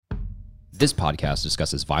This podcast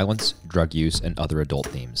discusses violence, drug use, and other adult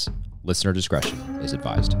themes. Listener discretion is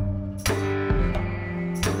advised.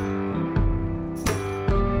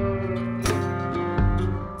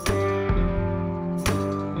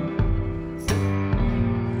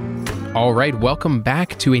 All right, welcome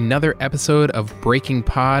back to another episode of Breaking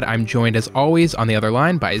Pod. I'm joined as always on the other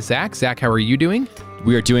line by Zach. Zach, how are you doing?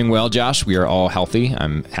 We are doing well, Josh. We are all healthy,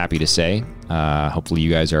 I'm happy to say. Hopefully you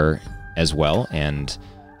guys are as well, and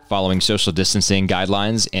following social distancing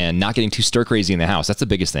guidelines and not getting too stir crazy in the house. That's the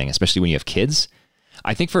biggest thing, especially when you have kids.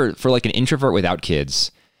 I think for like an introvert without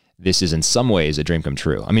kids, this is in some ways a dream come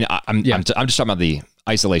true. I mean, I'm just talking about the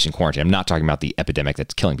isolation quarantine. I'm not talking about the epidemic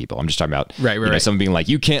that's killing people. I'm just talking about someone being like,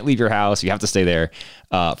 you can't leave your house, you have to stay there.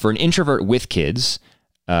 For an introvert with kids,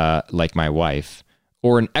 like my wife,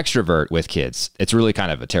 or an extrovert with kids, it's really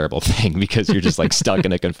kind of a terrible thing because you're just like stuck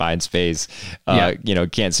in a confined space.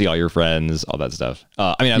 Can't see all your friends, all that stuff.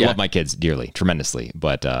 I love my kids dearly, tremendously,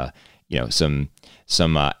 but some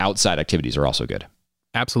outside activities are also good.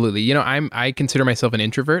 Absolutely. I consider myself an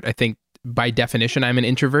introvert. I think by definition, I'm an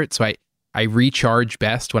introvert. So I recharge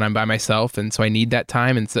best when I'm by myself. And so I need that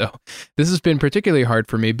time. And so this has been particularly hard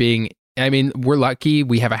for me we're lucky.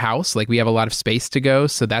 We have a house, like we have a lot of space to go.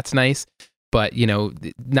 So that's nice. But,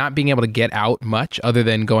 not being able to get out much other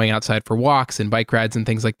than going outside for walks and bike rides and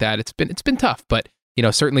things like that, it's been tough. But,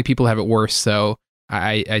 certainly people have it worse. So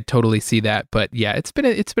I totally see that. But yeah, it's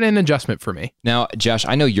been an adjustment for me. Now, Josh,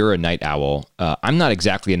 I know you're a night owl. I'm not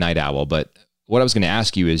exactly a night owl, but what I was going to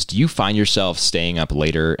ask you is, do you find yourself staying up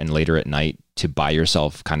later and later at night to buy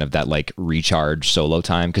yourself kind of that like recharge solo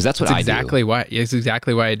time? Because that's what I do. It's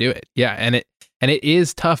exactly why I do it. Yeah. And it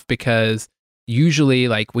is tough because usually,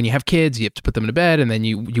 like when you have kids, you have to put them to bed, and then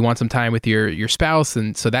you want some time with your spouse,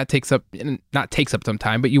 and so that takes up some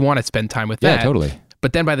time, but you want to spend time with that. Yeah, totally.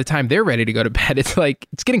 But then by the time they're ready to go to bed,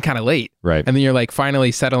 it's getting kind of late, right? And then you're like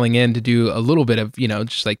finally settling in to do a little bit of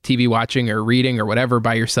just like TV watching or reading or whatever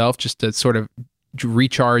by yourself, just to sort of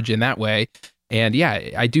recharge in that way. And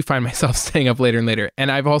yeah, I do find myself staying up later and later, and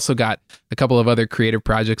I've also got a couple of other creative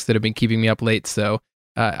projects that have been keeping me up late, so.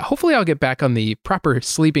 Hopefully I'll get back on the proper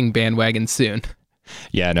sleeping bandwagon soon.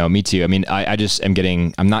 Yeah, no, me too. I mean,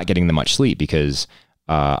 I'm not getting that much sleep because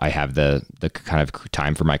I have the kind of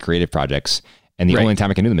time for my creative projects, and the only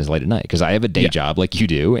time I can do them is late at night because I have a day job like you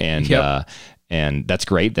do, and and that's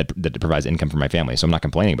great that it provides income for my family. So I'm not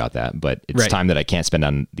complaining about that, but it's time that I can't spend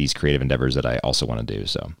on these creative endeavors that I also want to do.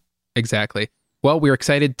 So exactly. Well, we're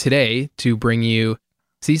excited today to bring you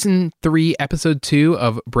Season 3, Episode 2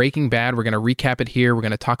 of Breaking Bad. We're going to recap it here. We're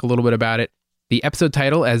going to talk a little bit about it. The episode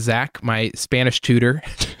title, as Zach, my Spanish tutor,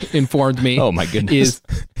 informed me, oh my goodness, is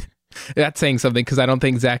that's saying something because I don't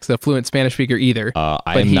think Zach's a fluent Spanish speaker either.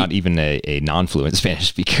 I am not even a non-fluent Spanish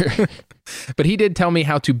speaker. But he did tell me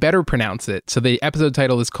how to better pronounce it. So the episode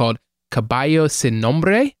title is called Caballo Sin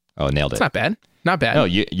Nombre. Oh, nailed it. It's not bad. Not bad. No,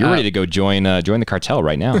 you're ready to go join the cartel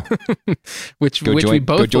right now. which we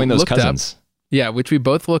both join those looked cousins. Up. Yeah, which we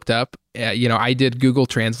both looked up. I did Google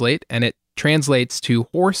Translate, and it translates to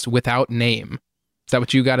horse without name. Is that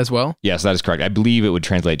what you got as well? Yes, that is correct. I believe it would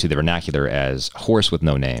translate to the vernacular as horse with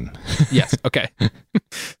no name. Yes. Okay.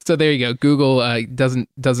 So there you go. Google doesn't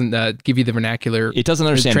give you the vernacular. It doesn't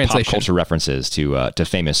understand pop culture references to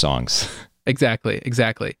famous songs. Exactly.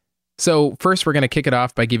 So first, we're going to kick it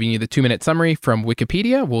off by giving you the 2-minute summary from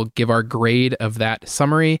Wikipedia. We'll give our grade of that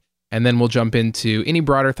summary, and then we'll jump into any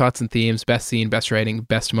broader thoughts and themes, best scene, best writing,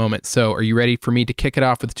 best moment. So are you ready for me to kick it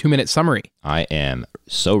off with a 2-minute summary? I am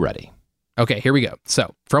so ready. Okay, here we go.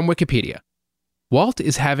 So from Wikipedia, Walt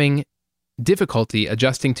is having difficulty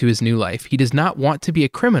adjusting to his new life. He does not want to be a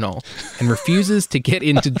criminal and refuses to get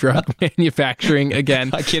into drug manufacturing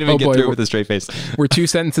again. I can't even get through it with a straight face. We're 2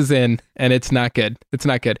 sentences in, and it's not good.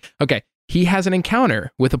 Okay. He has an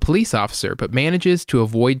encounter with a police officer, but manages to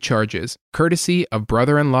avoid charges, courtesy of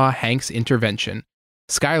brother-in-law Hank's intervention.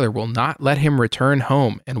 Skyler will not let him return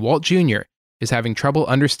home, and Walt Jr. is having trouble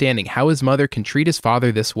understanding how his mother can treat his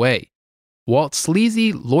father this way. Walt's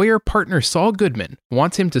sleazy lawyer partner Saul Goodman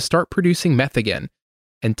wants him to start producing meth again,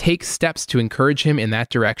 and takes steps to encourage him in that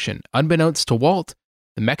direction. Unbeknownst to Walt,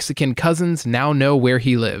 the Mexican cousins now know where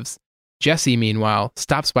he lives. Jesse, meanwhile,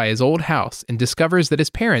 stops by his old house and discovers that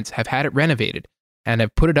his parents have had it renovated and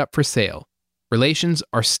have put it up for sale. Relations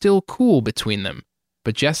are still cool between them,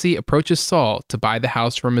 but Jesse approaches Saul to buy the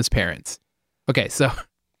house from his parents. Okay, so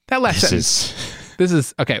that last sentence. This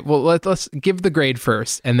is okay. Well, let's give the grade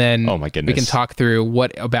first, and then oh my goodness, we can talk through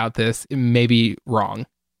what about this may be wrong.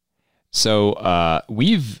 So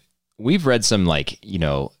we've read some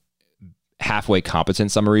halfway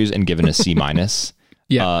competent summaries and given a C-.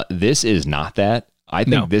 Yeah. This is not that. I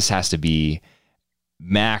think this has to be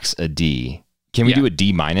max a D. Can we do a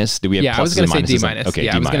D minus? Do we have pluses I was going to say D minuses? minus. Okay,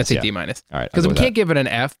 I was going to say D minus. All right. Because we can't give it an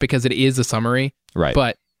F because it is a summary. Right.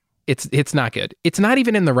 But it's not good. It's not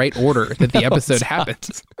even in the right order that the episode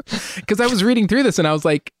happens. Because I was reading through this and I was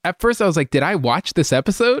like, at first I was like, did I watch this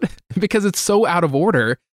episode? Because it's so out of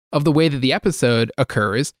order of the way that the episode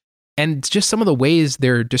occurs. And just some of the ways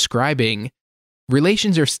they're describing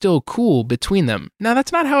relations are still cool between them. Now,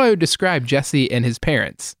 that's not how I would describe Jesse and his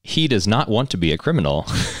parents. He does not want to be a criminal.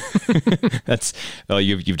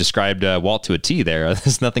 You've described Walt to a T there.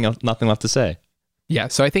 There's nothing left to say. Yeah,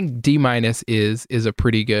 so I think D minus is a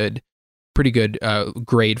pretty good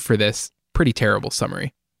grade for this pretty terrible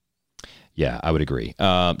summary. Yeah, I would agree.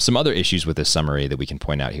 Some other issues with this summary that we can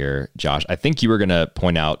point out here, Josh. I think you were going to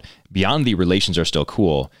point out, beyond the relations are still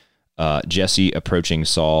cool, Jesse approaching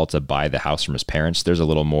Saul to buy the house from his parents. There's a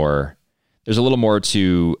little more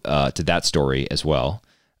to that story as well.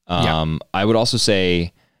 I would also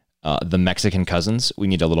say the Mexican cousins. We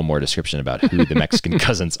need a little more description about who the Mexican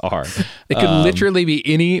cousins are. It could literally be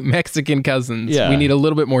any Mexican cousins. Yeah. We need a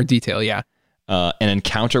little bit more detail. Yeah. An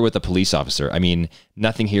encounter with a police officer. I mean,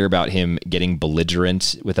 nothing here about him getting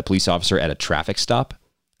belligerent with a police officer at a traffic stop.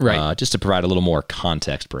 Right. Just to provide a little more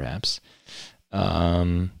context, perhaps.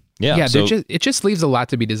 It just leaves a lot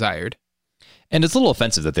to be desired. And it's a little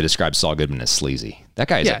offensive that they describe Saul Goodman as sleazy. That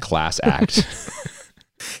guy is a class act.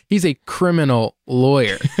 He's a criminal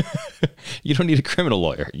lawyer. You don't need a criminal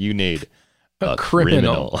lawyer. You need a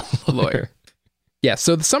criminal lawyer. Yeah,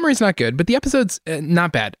 so the summary's not good, but the episode's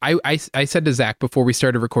not bad. I said to Zach before we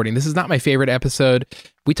started recording, this is not my favorite episode.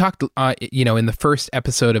 We talked, in the first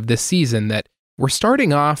episode of this season that we're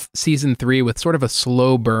starting off season 3 with sort of a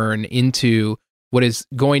slow burn into what is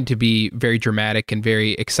going to be very dramatic and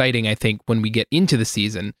very exciting, I think, when we get into the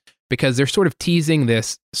season, because they're sort of teasing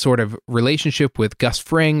this sort of relationship with Gus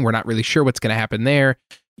Fring. We're not really sure what's going to happen there.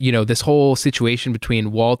 This whole situation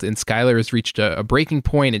between Walt and Skyler has reached a breaking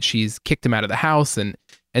point, and she's kicked him out of the house. And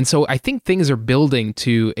so I think things are building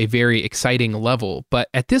to a very exciting level. But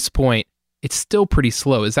at this point, it's still pretty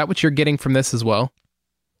slow. Is that what you're getting from this as well?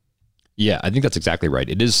 Yeah, I think that's exactly right.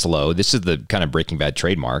 It is slow. This is the kind of Breaking Bad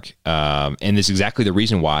trademark. And this is exactly the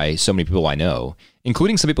reason why so many people I know,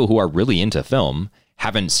 including some people who are really into film,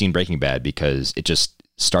 haven't seen Breaking Bad, because it just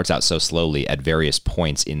starts out so slowly at various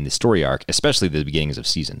points in the story arc, especially the beginnings of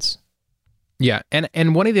seasons. Yeah,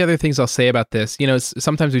 and one of the other things I'll say about this,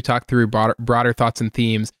 sometimes we talk through broader thoughts and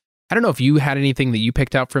themes. I don't know if you had anything that you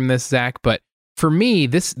picked out from this, Zach, but for me,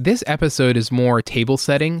 this episode is more table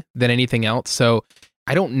setting than anything else. So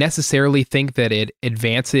I don't necessarily think that it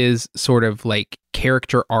advances sort of like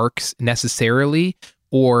character arcs necessarily,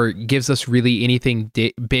 or gives us really anything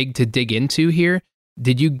big to dig into here.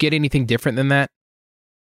 Did you get anything different than that?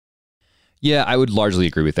 Yeah, I would largely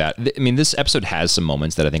agree with that. I mean, this episode has some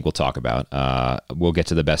moments that I think we'll talk about. We'll get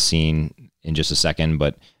to the best scene in just a second,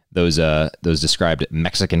 but those described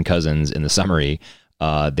Mexican cousins in the summary,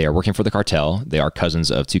 they are working for the cartel. They are cousins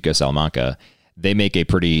of Tuco Salamanca. They make a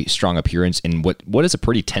pretty strong appearance in what is a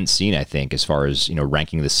pretty tense scene, I think, as far as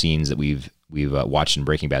ranking the scenes that we've watched in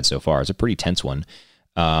Breaking Bad so far. It's a pretty tense one.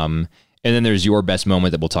 And then there's your best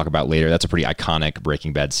moment that we'll talk about later. That's a pretty iconic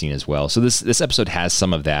Breaking Bad scene as well. So this episode has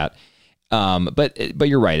some of that. But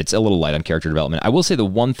you're right. It's a little light on character development. I will say the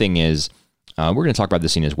one thing is, we're going to talk about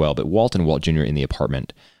this scene as well, but Walt and Walt Jr. in the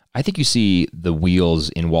apartment, I think you see the wheels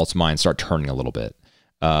in Walt's mind start turning a little bit.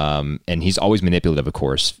 And he's always manipulative, of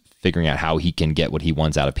course, figuring out how he can get what he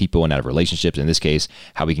wants out of people and out of relationships. In this case,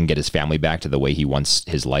 how he can get his family back to the way he wants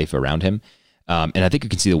his life around him. And I think you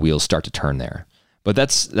can see the wheels start to turn there. But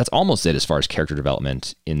that's almost it as far as character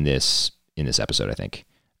development in this episode, I think.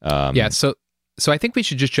 So I think we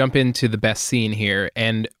should just jump into the best scene here.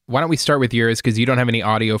 And why don't we start with yours, because you don't have any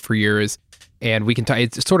audio for yours, and we can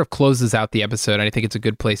it sort of closes out the episode, and I think it's a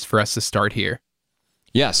good place for us to start here.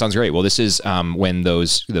 Yeah, sounds great. Well, this is when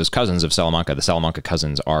those cousins of Salamanca, the Salamanca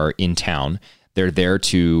cousins, are in town. They're there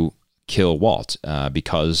to kill Walt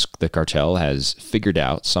because the cartel has figured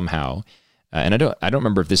out somehow, and I don't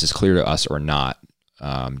remember if this is clear to us or not,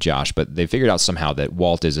 Josh, but they figured out somehow that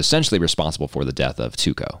Walt is essentially responsible for the death of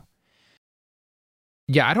Tuco.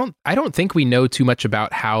 Yeah, I don't think we know too much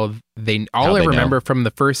about how they. All I remember from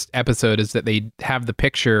the first episode is that they have the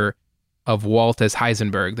picture of Walt as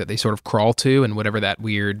Heisenberg that they sort of crawl to, and whatever that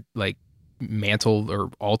weird like mantle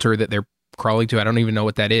or altar that they're crawling to. I don't even know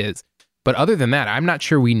what that is. But other than that, I'm not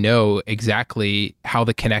sure we know exactly how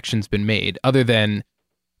the connection's been made, other than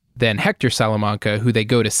Hector Salamanca, who they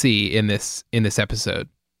go to see in this episode.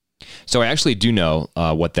 So I actually do know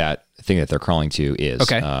what that thing that they're crawling to is.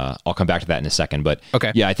 Okay. I'll come back to that in a second. But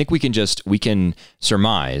Okay. yeah, I think we can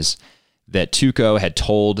surmise that Tuco had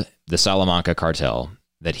told the Salamanca cartel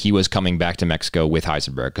that he was coming back to Mexico with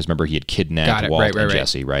Heisenberg, because remember, he had kidnapped Walt and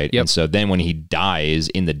Jesse, right? Yep. And so then when he dies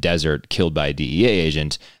in the desert, killed by a DEA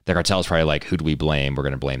agent, the cartel's probably like, who do we blame? We're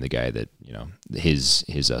going to blame the guy that, his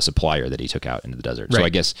supplier that he took out into the desert. Right. So I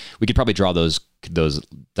guess we could probably draw those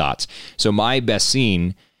dots. So my best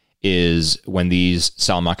scene is when these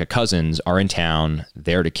Salamanca cousins are in town,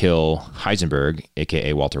 there to kill Heisenberg,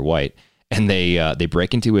 aka Walter White, and they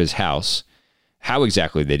break into his house. How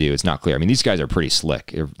exactly they do, it's not clear. I mean, these guys are pretty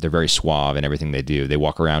slick. They're very suave in everything they do. They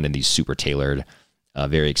walk around in these super tailored,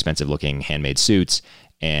 very expensive looking handmade suits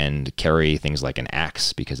and carry things like an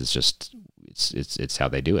axe, because it's how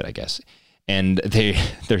they do it, I guess. And they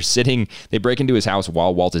break into his house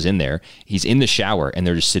while Walt is in there. He's in the shower and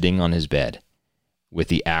they're just sitting on his bed with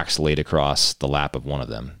the axe laid across the lap of one of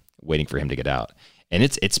them, waiting for him to get out. And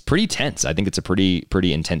it's pretty tense. I think it's a pretty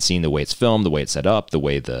intense scene, the way it's filmed, the way it's set up, the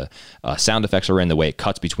way the sound effects are in, the way it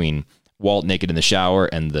cuts between Walt naked in the shower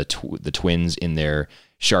and the twins in their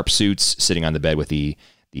sharp suits sitting on the bed with the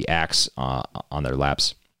axe on their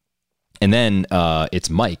laps. And then it's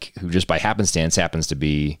Mike, who just by happenstance happens to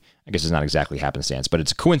be, I guess it's not exactly happenstance, but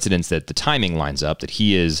it's a coincidence that the timing lines up, that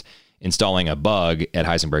he is installing a bug at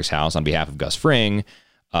Heisenberg's house on behalf of Gus Fring,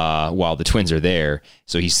 while the twins are there.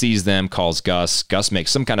 So he sees them, calls Gus. Gus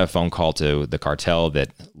makes some kind of phone call to the cartel that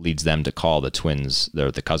leads them to call the twins,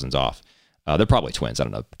 the cousins off. They're probably twins. I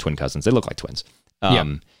don't know, twin cousins. They look like twins.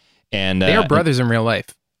 And they are brothers in real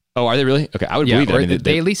life. Oh, are they really? Okay, I would believe that. I mean,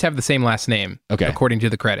 they at least have the same last name, okay, according to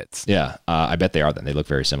the credits. Yeah, I bet they are then. They look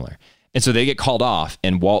very similar. And so they get called off,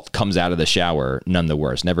 and Walt comes out of the shower none the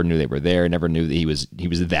worse. Never knew they were there. Never knew that he was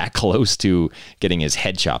that close to getting his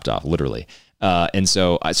head chopped off, literally. And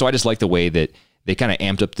so I just like the way that they kind of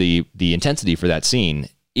amped up the intensity for that scene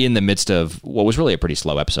in the midst of what was really a pretty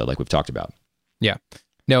slow episode, like we've talked about. Yeah.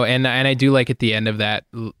 No, and I do like at the end of that,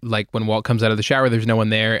 like when Walt comes out of the shower, there's no one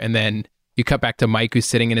there, and then you cut back to Mike, who's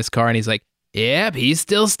sitting in his car, and he's like, "Yep, he's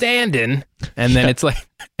still standing." And then it's like,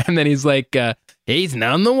 and then he's like, "He's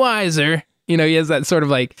none the wiser." He has that sort of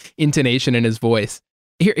like intonation in his voice.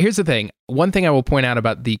 Here's the thing. One thing I will point out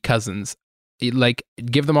about the cousins, like,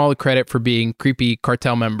 give them all the credit for being creepy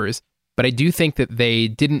cartel members, but I do think that they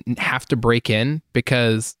didn't have to break in,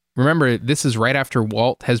 because remember, this is right after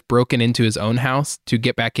Walt has broken into his own house to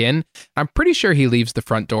get back in. I'm pretty sure he leaves the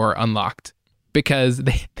front door unlocked, because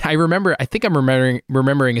I think I'm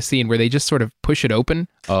remembering a scene where they just sort of push it open.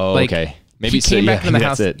 Oh, like, okay. Maybe he came back in the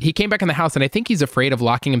house. He came back in the house, and I think he's afraid of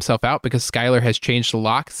locking himself out because Skyler has changed the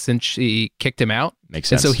lock since she kicked him out. Makes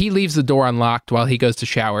sense. And so he leaves the door unlocked while he goes to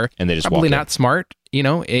shower. And they just probably walk not smart,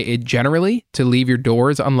 generally to leave your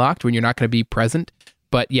doors unlocked when you're not going to be present.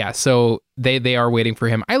 But yeah, so they are waiting for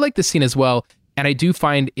him. I like the scene as well, and I do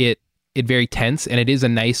find it very tense, and it is a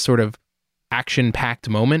nice sort of action-packed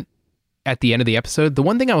moment at the end of the episode. The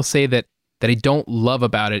one thing I will say that I don't love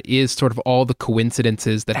about it is sort of all the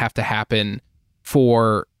coincidences that have to happen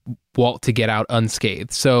for Walt to get out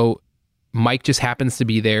unscathed. So Mike just happens to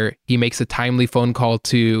be there. He makes a timely phone call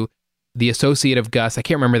to the associate of Gus. I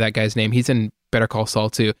can't remember that guy's name. He's in Better Call Saul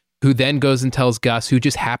too, who then goes and tells Gus, who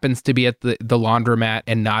just happens to be at the laundromat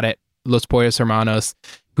and not at Los Pollos Hermanos,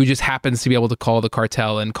 who just happens to be able to call the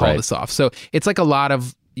cartel and call this off. So it's like a lot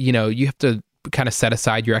of, you have to kind of set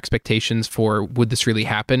aside your expectations for, would this really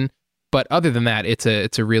happen? But other than that, it's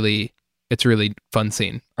a really fun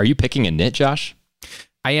scene. Are you picking a nit, Josh?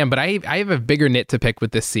 I am, but I have a bigger nit to pick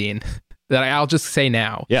with this scene that I'll just say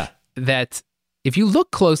now. Yeah. That if you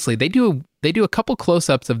look closely, they do a couple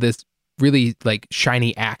close-ups of this really like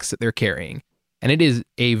shiny axe that they're carrying, and it is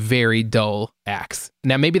a very dull axe.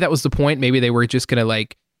 Now maybe that was the point. Maybe they were just gonna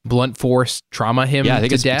like blunt force trauma him. Yeah, I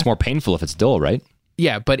think to death. It's more painful if it's dull, right?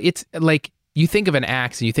 Yeah, but it's like, you think of an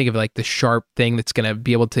axe and you think of like the sharp thing that's going to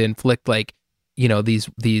be able to inflict like,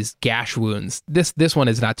 these gash wounds. This one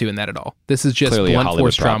is not doing that at all. This is just Clearly blunt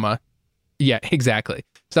force trauma. Yeah, exactly.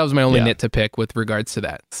 So that was my only nit to pick with regards to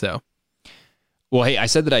that. So, well, hey, I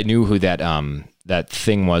said that I knew who that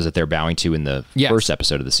thing was that they're bowing to in the first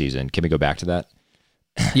episode of the season. Can we go back to that?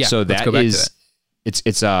 Yeah. So that is,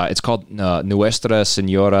 it's called Nuestra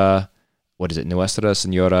Senora. What is it? Nuestra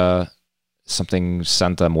Senora something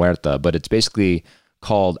Santa Muerta, but it's basically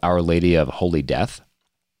called Our Lady of Holy Death.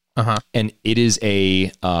 Uh-huh. And it is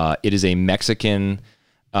a Mexican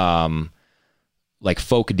like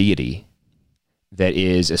folk deity that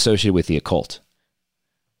is associated with the occult.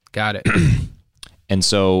 Got it. And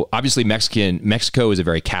so obviously Mexico is a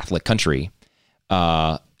very Catholic country.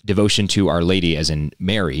 Devotion to Our Lady, as in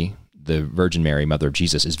Mary, the Virgin Mary, Mother of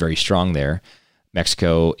Jesus, is very strong there.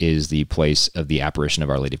 Mexico is the place of the apparition of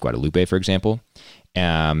Our Lady of Guadalupe, for example.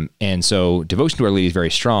 And so devotion to Our Lady is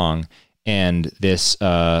very strong. And this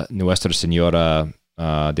Nuestra Senora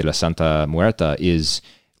de la Santa Muerta is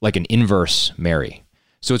like an inverse Mary.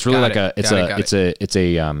 So it's really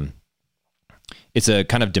it's a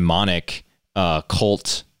kind of demonic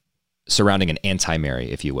cult surrounding an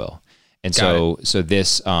anti-Mary, if you will. And so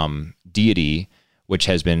this deity, which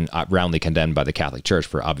has been roundly condemned by the Catholic Church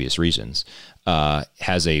for obvious reasons,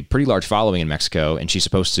 has a pretty large following in Mexico, and she's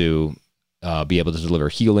supposed to be able to deliver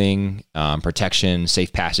healing, protection,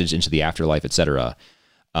 safe passage into the afterlife, etc.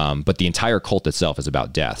 But the entire cult itself is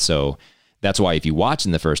about death. So that's why if you watch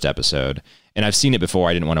in the first episode, and I've seen it before,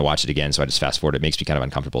 I didn't want to watch it again, so I just fast forward. It makes me kind of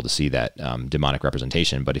uncomfortable to see that demonic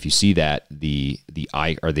representation. But if you see that the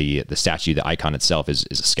statue, the icon itself is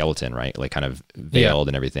a skeleton, right? Like kind of veiled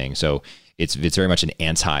and everything. So it's very much an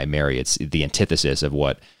anti-Mary. It's the antithesis of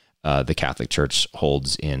what the Catholic Church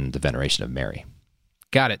holds in the veneration of Mary.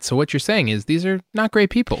 Got it. So what you're saying is these are not great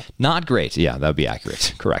people. Not great. Yeah, that would be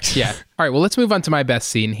accurate. Correct. Yeah. All right. Well, let's move on to my best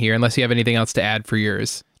scene here, unless you have anything else to add for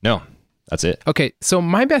yours. No, that's it. Okay. So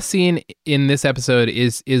my best scene in this episode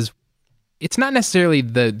is it's not necessarily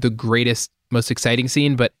the greatest, most exciting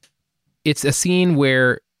scene, but it's a scene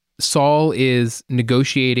where Saul is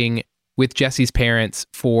negotiating with Jesse's parents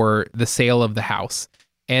for the sale of the house.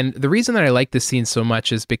 And the reason that I like this scene so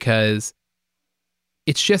much is because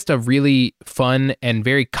it's just a really fun and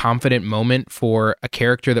very confident moment for a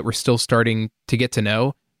character that we're still starting to get to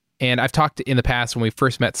know. And I've talked in the past when we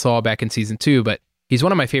first met Saul back in season 2, but he's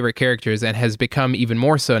one of my favorite characters and has become even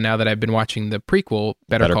more so now that I've been watching the prequel,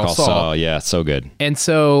 Better Call Saul. Yeah, it's so good. And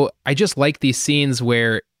so I just like these scenes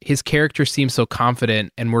where his character seems so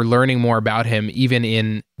confident and we're learning more about him even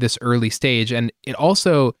in this early stage. And it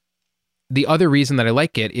also, the other reason that I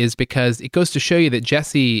like it is because it goes to show you that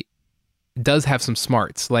Jesse does have some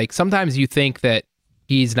smarts. Like sometimes you think that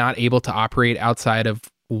he's not able to operate outside of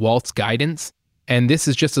Walt's guidance. And this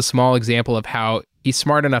is just a small example of how he's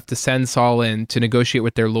smart enough to send Saul in to negotiate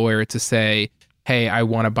with their lawyer to say, hey, I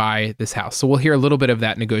want to buy this house. So we'll hear a little bit of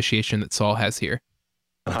that negotiation that Saul has here.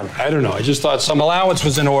 I don't know. I just thought some allowance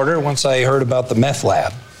was in order once I heard about the meth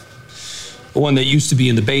lab, the one that used to be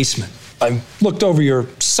in the basement. I looked over your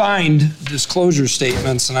signed disclosure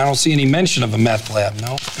statements, and I don't see any mention of a meth lab.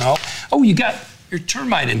 No. Oh, you got your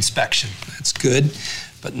termite inspection. That's good.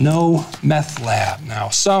 But no meth lab. Now,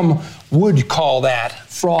 some would call that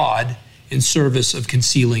fraud in service of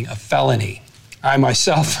concealing a felony. I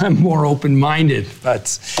myself am more open-minded,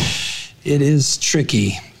 but it is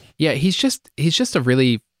tricky. Yeah, he's just a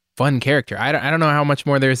really fun character. I don't know how much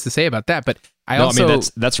more there is to say about that, but I mean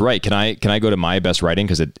that's right. Can I go to my best writing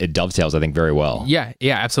because it dovetails I think very well. Yeah,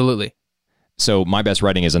 absolutely. So my best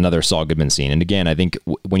writing is another Saul Goodman scene, and again I think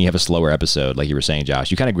when you have a slower episode like you were saying,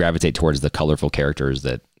 Josh, you kind of gravitate towards the colorful characters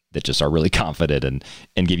that just are really confident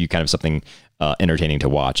and give you kind of something entertaining to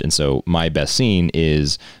watch. And so my best scene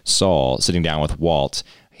is Saul sitting down with Walt.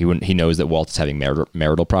 He knows that Walt is having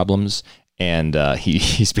marital problems. And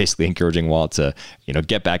he's basically encouraging Walt to,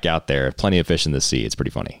 get back out there. Plenty of fish in the sea. It's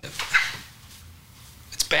pretty funny.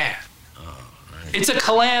 It's bad. Oh, right. It's a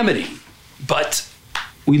calamity. But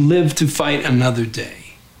we live to fight another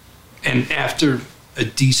day. And after a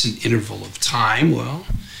decent interval of time, well,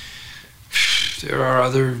 there are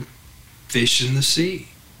other fish in the sea.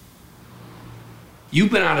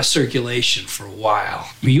 You've been out of circulation for a while.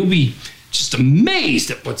 I mean, you'll be just amazed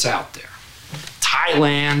at what's out there.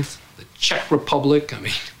 Thailand, the Czech Republic. I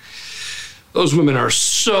mean, those women are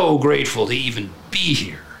so grateful to even be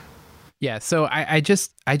here. Yeah, so I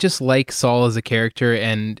just like Saul as a character,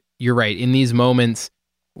 and you're right. In these moments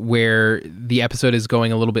where the episode is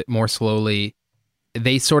going a little bit more slowly,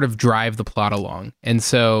 they sort of drive the plot along. And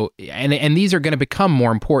so, and these are going to become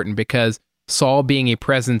more important because Saul being a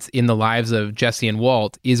presence in the lives of Jesse and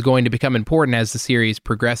Walt is going to become important as the series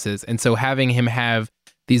progresses. And so having him have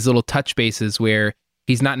these little touch bases where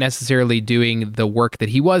he's not necessarily doing the work that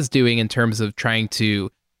he was doing in terms of trying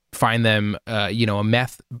to find them, a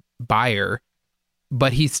meth buyer,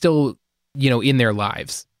 but he's still, in their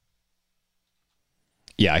lives.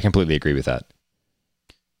 Yeah, I completely agree with that.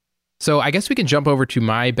 So I guess we can jump over to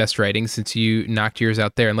my best writing since you knocked yours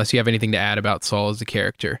out there, unless you have anything to add about Saul as a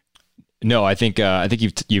character. No, I think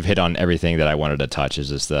you've hit on everything that I wanted to touch. Is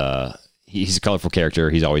just he's a colorful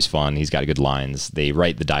character. He's always fun. He's got good lines. They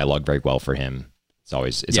write the dialogue very well for him. It's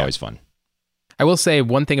always fun. I will say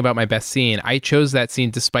one thing about my best scene. I chose that scene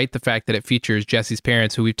despite the fact that it features Jesse's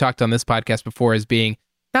parents, who we've talked on this podcast before as being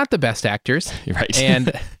not the best actors. Right.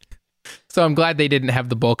 And so I'm glad they didn't have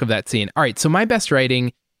the bulk of that scene. All right. So my best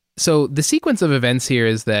writing So the sequence of events here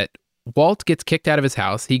is that Walt gets kicked out of his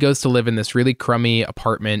house. He goes to live in this really crummy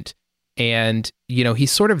apartment, and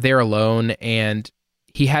he's sort of there alone, and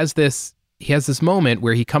he has this moment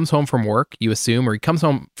where he comes home from work, you assume, or he comes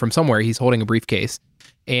home from somewhere. He's holding a briefcase,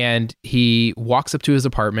 and he walks up to his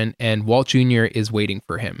apartment, and Walt Jr. is waiting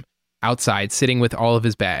for him outside, sitting with all of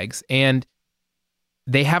his bags. And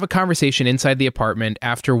they have a conversation inside the apartment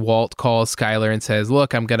after Walt calls Skyler and says,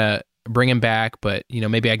 look, I'm going to bring him back, but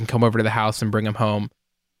maybe I can come over to the house and bring him home.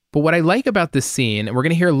 But what I like about this scene, and we're going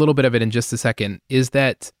to hear a little bit of it in just a second, is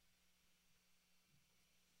that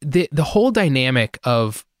the whole dynamic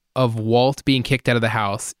of Walt being kicked out of the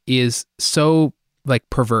house is so like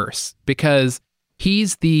perverse, because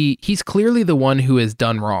he's clearly the one who has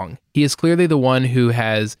done wrong. He is clearly the one who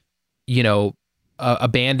has,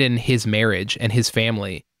 abandoned his marriage and his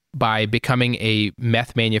family by becoming a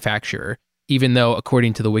meth manufacturer, even though,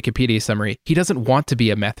 according to the Wikipedia summary, he doesn't want to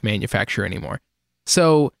be a meth manufacturer anymore.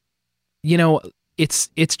 So,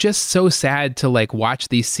 it's just so sad to like watch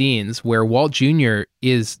these scenes where Walt Jr.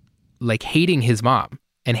 is like hating his mom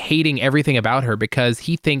and hating everything about her because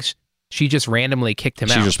he thinks she just randomly kicked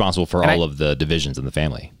him out. She's responsible for all of the divisions in the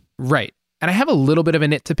family. Right. And I have a little bit of a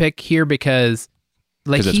nit to pick here because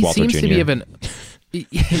like he seems to be of an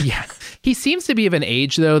yeah, he seems to be of an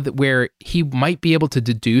age though where he might be able to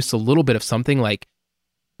deduce a little bit of something. Like,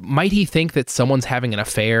 might he think that someone's having an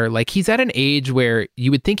affair? Like, he's at an age where you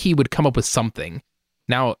would think he would come up with something.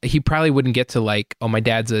 Now, he probably wouldn't get to like, oh, my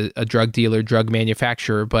dad's a drug dealer, drug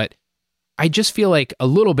manufacturer, but I just feel like a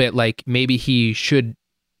little bit like maybe he should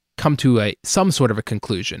come to some sort of a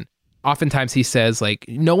conclusion. Oftentimes he says like,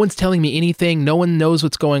 no one's telling me anything. No one knows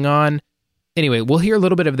what's going on. Anyway, we'll hear a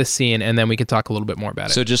little bit of this scene and then we can talk a little bit more about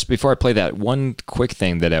it. So just before I play that, one quick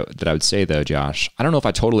thing that I would say though, Josh, I don't know if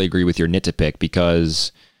I totally agree with your nit to pick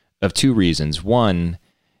because of two reasons. One,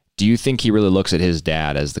 do you think he really looks at his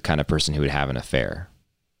dad as the kind of person who would have an affair?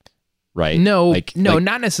 Right? No,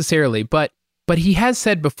 not necessarily, but he has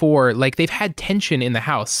said before, like they've had tension in the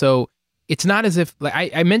house. So it's not as if,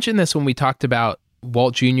 like I mentioned this when we talked about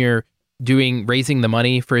Walt Jr. raising the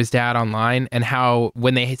money for his dad online, and how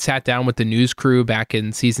when they sat down with the news crew back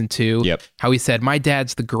in season 2, how he said, my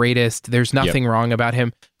dad's the greatest, there's nothing wrong about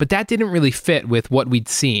him. But that didn't really fit with what we'd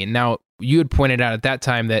seen. Now, you had pointed out at that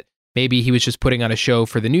time that maybe he was just putting on a show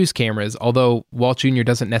for the news cameras, although Walt Jr.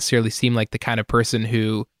 doesn't necessarily seem like the kind of person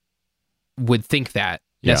who would think that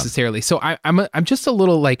necessarily. So I'm just a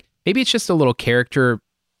little like, maybe it's just a little character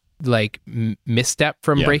like misstep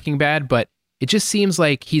from Breaking Bad, but it just seems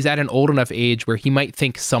like he's at an old enough age where he might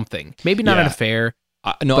think something. Maybe not an affair.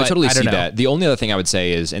 No, I totally see that. The only other thing I would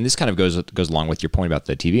say is, and this kind of goes along with your point about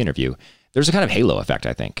the TV interview, there's a kind of halo effect,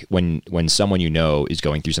 I think, when someone is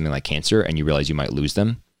going through something like cancer and you realize you might lose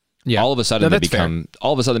them. Yeah. All of a sudden they become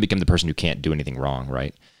the person who can't do anything wrong,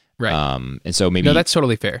 right? Right. And so maybe that's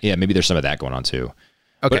totally fair. Yeah, maybe there's some of that going on too.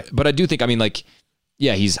 Okay. But I do think, I mean, like,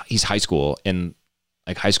 yeah, he's high school, and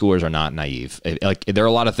like high schoolers are not naive. Like there are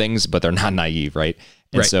a lot of things, but they're not naive, right?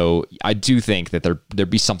 And so I do think that there'd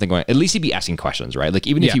be something going. At least he'd be asking questions, right? Like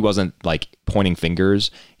even if he wasn't like pointing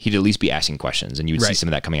fingers, he'd at least be asking questions, and you would see some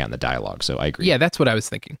of that coming out in the dialogue. So I agree. Yeah, that's what I was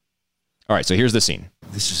thinking. All right, so here's the scene.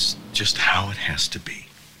 This is just how it has to be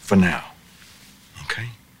for now. Okay?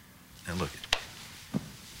 Now look,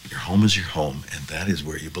 your home is your home, and that is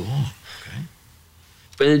where you belong. Okay?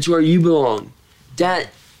 But it's where you belong, Dad.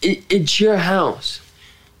 It's your house.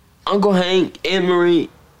 Uncle Hank, Aunt Marie,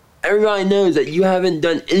 everybody knows that you haven't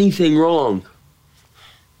done anything wrong.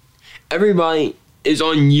 Everybody is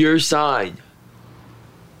on your side.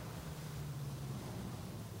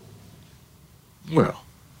 Well,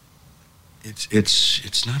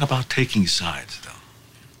 it's not about taking sides, though.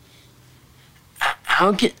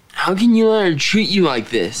 How can you let her treat you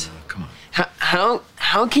like this? Come on.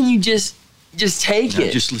 How can you just take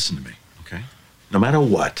it? Just listen to me, okay? No matter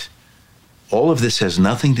what, all of this has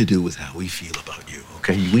nothing to do with how we feel about you,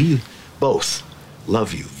 okay? We both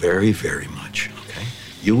love you very, very much, okay?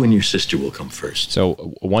 You and your sister will come first.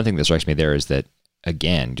 So one thing that strikes me there is that,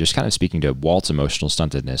 again, just kind of speaking to Walt's emotional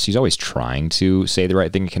stuntedness, he's always trying to say the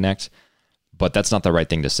right thing and connect, but that's not the right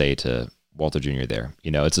thing to say to Walter Jr. there.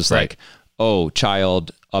 You know, it's just like, oh,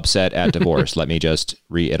 child upset at divorce. Let me just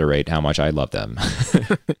reiterate how much I love them.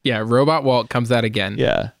 Yeah, Robot Walt comes out again.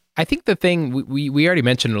 Yeah. I think the thing, we already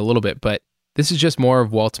mentioned it a little bit, but this is just more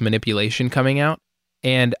of Walt's manipulation coming out.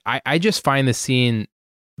 And I just find the scene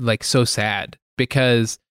like so sad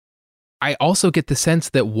because I also get the sense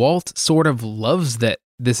that Walt sort of loves that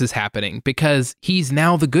this is happening because he's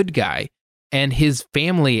now the good guy. And his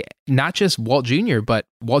family, not just Walt Jr., but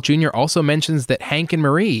Walt Jr. also mentions that Hank and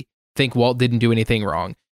Marie think Walt didn't do anything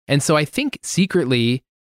wrong. And so I think secretly,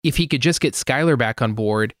 if he could just get Skylar back on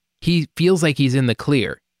board, he feels like he's in the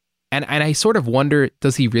clear. And I sort of wonder,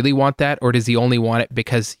 does he really want that, or does he only want it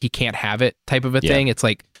because he can't have it type of a thing? It's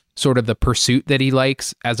like sort of the pursuit that he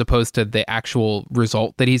likes as opposed to the actual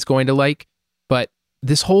result that he's going to like. But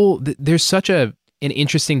this whole, there's such an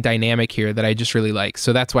interesting dynamic here that I just really like.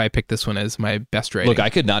 So that's why I picked this one as my best rating. Look, I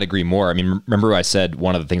could not agree more. I mean, remember I said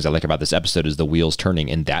one of the things I like about this episode is the wheels turning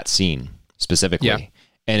in that scene specifically. Yeah.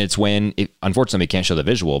 And it's when, unfortunately, we can't show the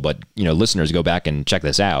visual, but listeners, go back and check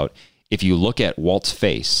this out. If you look at Walt's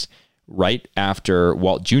face, right after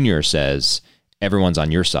Walt Jr. says, everyone's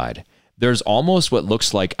on your side, there's almost what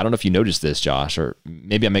looks like, I don't know if you noticed this, Josh, or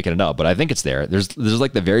maybe I'm making it up, but I think it's there. There's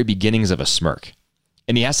like the very beginnings of a smirk.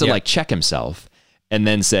 And he has to like check himself and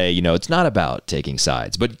then say, it's not about taking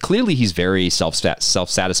sides. But clearly he's very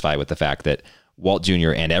self-satisfied with the fact that Walt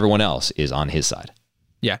Jr. and everyone else is on his side.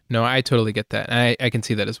 Yeah, no, I totally get that. I can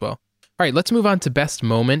see that as well. All right, let's move on to best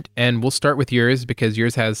moment. And we'll start with yours because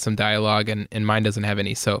yours has some dialogue and mine doesn't have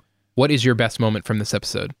any. So what is your best moment from this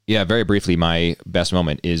episode? Yeah, very briefly, my best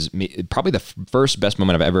moment is probably the first best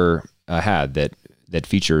moment I've ever had that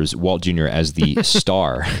features Walt Jr. as the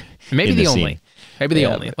star. Maybe the only. Maybe the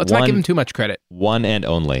only. Let's not give him too much credit. One and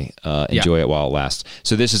only. Enjoy it while it lasts.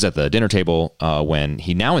 So this is at the dinner table when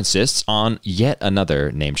he now insists on yet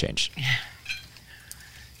another name change.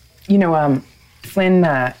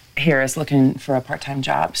 Flynn here is looking for a part-time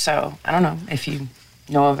job, so I don't know if you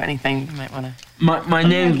know of anything you might want to... My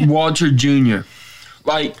name's Walter Jr.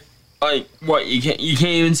 Like what? You can't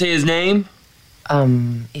even say his name?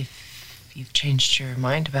 If you've changed your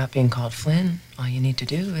mind about being called Flynn, all you need to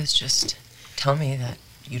do is just tell me that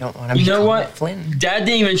you don't want to be called Flynn. Dad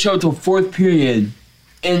didn't even show up till fourth period,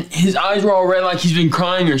 and his eyes were all red like he's been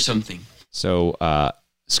crying or something. So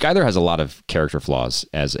Skylar has a lot of character flaws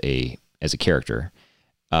as a character.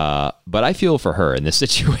 But I feel for her in this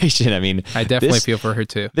situation. I mean, I definitely feel for her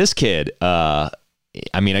too. This kid, I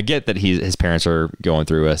get that his parents are going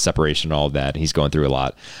through a separation and all of that. He's going through a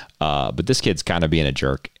lot. But this kid's kind of being a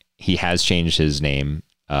jerk. He has changed his name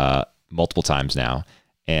multiple times now.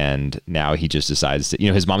 And now he just decides to,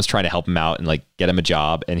 his mom's trying to help him out and like get him a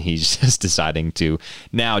job. And he's just deciding to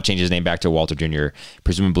now change his name back to Walter Jr.,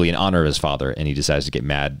 presumably in honor of his father. And he decides to get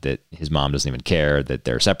mad that his mom doesn't even care, that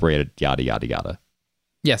they're separated, yada, yada, yada.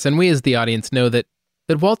 Yes, and we as the audience know that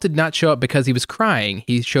Walt did not show up because he was crying.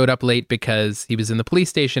 He showed up late because he was in the police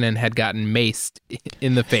station and had gotten maced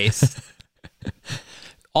in the face.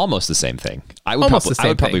 Almost the same thing. I would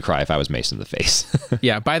probably cry if I was maced in the face.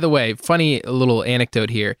 Yeah, by the way, funny little anecdote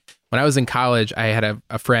here. When I was in college, I had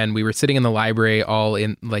a friend. We were sitting in the library, all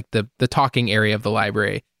in like the talking area of the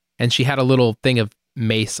library, and she had a little thing of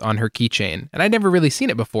mace on her keychain. And I'd never really seen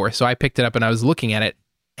it before, so I picked it up and I was looking at it.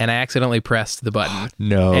 And I accidentally pressed the button.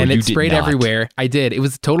 No, and it sprayed everywhere. I did. It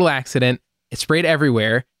was a total accident. It sprayed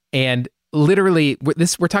everywhere. And literally,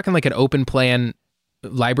 we're talking like an open plan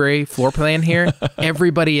library floor plan here.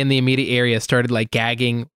 Everybody in the immediate area started like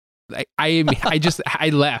gagging. I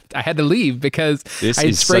left. I had to leave because I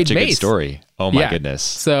had sprayed such a mace. Good story. Oh my goodness.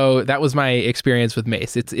 So that was my experience with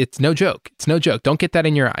mace. It's no joke. It's no joke. Don't get that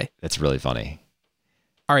in your eye. That's really funny.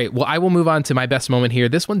 All right, well, I will move on to my best moment here.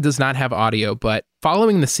 This one does not have audio, but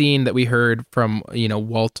following the scene that we heard from,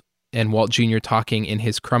 Walt and Walt Jr. talking in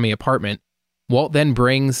his crummy apartment, Walt then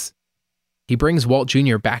brings Walt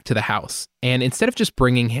Jr. back to the house. And instead of just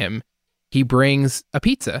bringing him, he brings a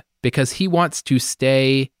pizza because he wants to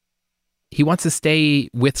stay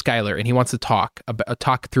with Skylar and he wants to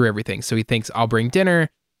talk through everything. So he thinks, I'll bring dinner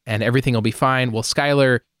and everything will be fine. Well,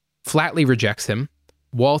 Skylar flatly rejects him.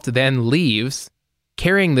 Walt then leaves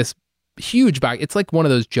carrying this huge box. It's like one of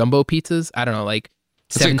those jumbo pizzas. I don't know, like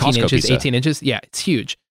 17 inches, pizza. 18 inches. Yeah, it's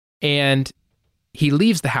huge. And he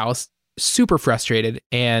leaves the house super frustrated.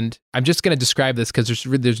 And I'm just going to describe this because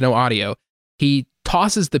there's no audio. He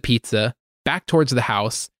tosses the pizza back towards the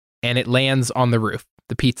house and it lands on the roof.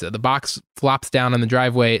 The pizza, the box flops down on the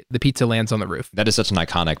driveway. The pizza lands on the roof. That is such an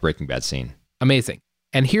iconic Breaking Bad scene. Amazing.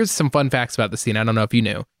 And here's some fun facts about the scene. I don't know if you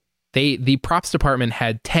knew. The props department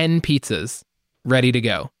had 10 pizzas ready to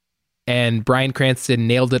go. And Bryan Cranston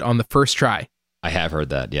nailed it on the first try. I have heard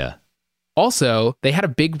that, yeah. Also, they had a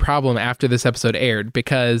big problem after this episode aired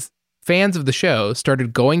because fans of the show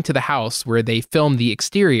started going to the house where they filmed the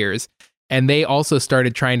exteriors, and they also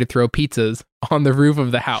started trying to throw pizzas on the roof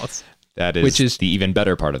of the house. That is the even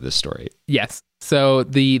better part of this story. Yes. So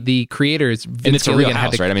the creators, Vince and it's a real Gilligan,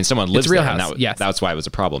 house, right? I mean, someone lives real there. house, And yes. That's why it was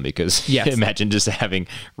a problem, because Yes. imagine just having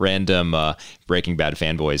random Breaking Bad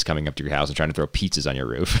fanboys coming up to your house and trying to throw pizzas on your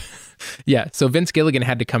roof. Yeah, so Vince Gilligan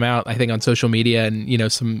had to come out, I think, on social media and, you know,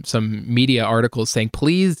 some media articles saying,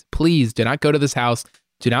 please do not go to this house.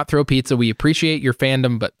 Do not throw pizza. We appreciate your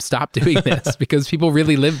fandom, but stop doing this because people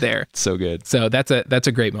really live there. So good. So that's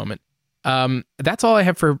a great moment. That's all I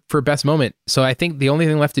have for best moment. So I think the only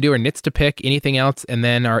thing left to do are nits to pick, anything else, and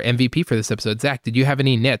then our MVP for this episode. Zach, did you have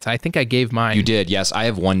any nits? I think I gave mine. You did, yes. I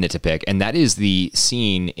have one nit to pick, and that is the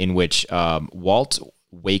scene in which Walt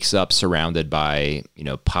wakes up surrounded by, you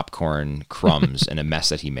know, popcorn crumbs and a mess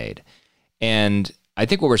that he made. And I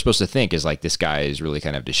think what we're supposed to think is like, this guy is really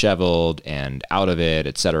kind of disheveled and out of it,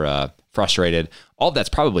 etc., frustrated. All of that's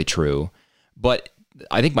probably true, but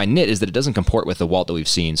I think my nit is that it doesn't comport with the Walt that we've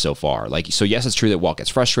seen so far. Like, so yes, it's true that Walt gets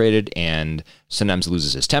frustrated and sometimes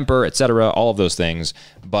loses his temper, etc., all of those things,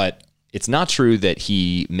 but it's not true that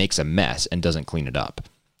he makes a mess and doesn't clean it up.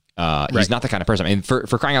 He's not the kind of person. I mean, for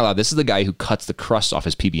crying out loud, this is the guy who cuts the crust off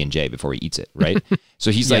his PB&J before he eats it, right?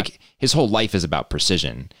 So he's like, his whole life is about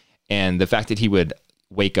precision. And the fact that he would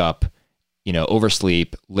wake up, you know,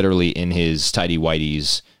 oversleep, literally in his tidy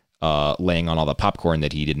whities, laying on all the popcorn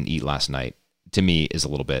that he didn't eat last night, to me is a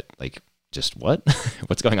little bit like, just what?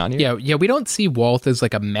 What's going on here? Yeah. We don't see Walt as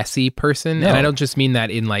like a messy person. No. And I don't just mean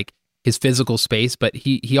that in like his physical space, but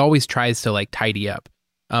he always tries to like tidy up.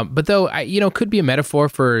 But though, could be a metaphor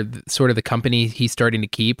for sort of the company he's starting to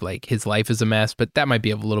keep. Like his life is a mess, but that might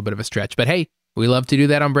be a little bit of a stretch. But hey, we love to do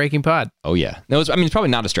that on Breaking Pod. Oh yeah, no, it's probably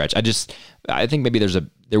not a stretch. I think maybe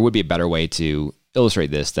there would be a better way to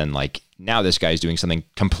illustrate this than like, now this guy's doing something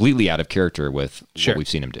completely out of character with what we've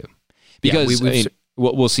seen him do. Because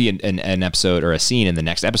we'll see an episode or a scene in the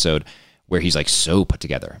next episode where he's like so put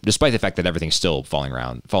together, despite the fact that everything's still falling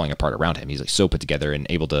apart around him. He's like so put together and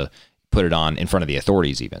able to put it on in front of the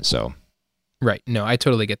authorities even. So, right. No, I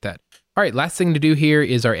totally get that. All right. Last thing to do here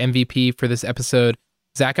is our MVP for this episode.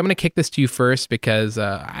 Zach, I'm going to kick this to you first because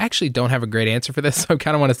I actually don't have a great answer for this. So I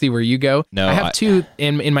kind of want to see where you go. No, I have two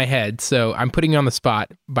in my head. So I'm putting you on the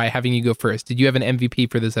spot by having you go first. Did you have an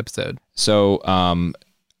MVP for this episode? So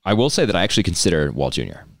I will say that I actually consider Walt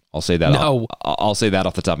Jr. I'll say that. No. I'll say that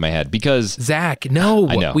off the top of my head because Zach, no,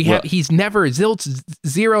 I know. He's never zilch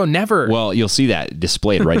zero, never. Well, you'll see that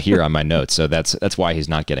displayed right here on my notes. So that's why he's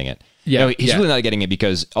not getting it. Yeah, no, he's really not getting it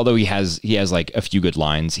because although he has like a few good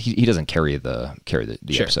lines, he doesn't carry the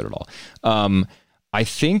episode at all. I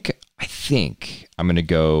think I'm gonna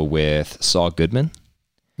go with Saul Goodman.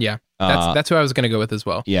 Yeah. That's who I was going to go with as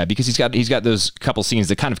well. Yeah, because he's got those couple scenes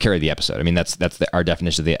that kind of carry the episode. I mean, that's our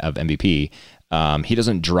definition of MVP. He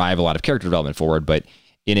doesn't drive a lot of character development forward, but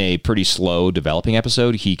in a pretty slow developing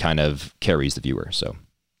episode, he kind of carries the viewer. So,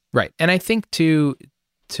 right, and I think to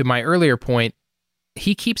my earlier point,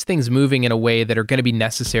 he keeps things moving in a way that are going to be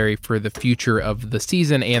necessary for the future of the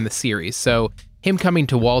season and the series. So, him coming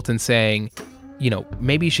to Walt and saying,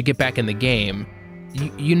 maybe you should get back in the game.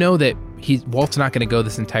 You know that Walt's not going to go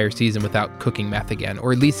this entire season without cooking meth again,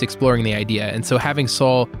 or at least exploring the idea. And so having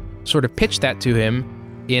Saul sort of pitch that to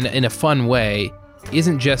him in a fun way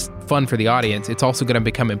isn't just fun for the audience. It's also going to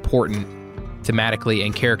become important thematically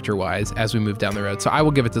and character-wise as we move down the road. So I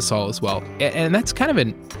will give it to Saul as well. And that's kind of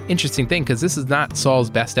an interesting thing because this is not Saul's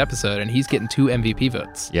best episode, and he's getting 2 MVP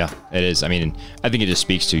votes. Yeah, it is. I mean, I think it just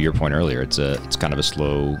speaks to your point earlier. It's kind of a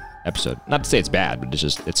slow episode. Not to say it's bad, but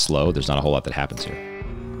it's slow. There's not a whole lot that happens here.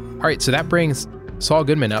 All right, so that brings Saul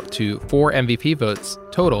Goodman up to 4 MVP votes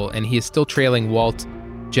total, and he is still trailing Walt,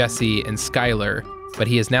 Jesse, and Skyler, but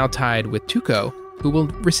he is now tied with Tuco, who will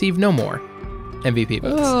receive no more MVP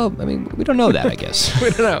votes. Well, I mean, we don't know that, I guess.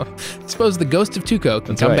 We don't know. Suppose the ghost of Tuco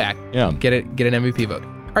can come back, get an MVP vote.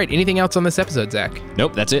 All right, anything else on this episode, Zach?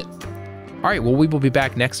 Nope, that's it. All right, well, we will be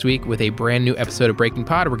back next week with a brand new episode of Breaking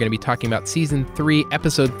Pod. We're going to be talking about Season 3,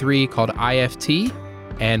 Episode 3, called IFT,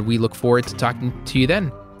 and we look forward to talking to you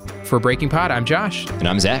then. For Breaking Pod, I'm Josh. And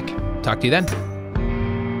I'm Zach. Talk to you then.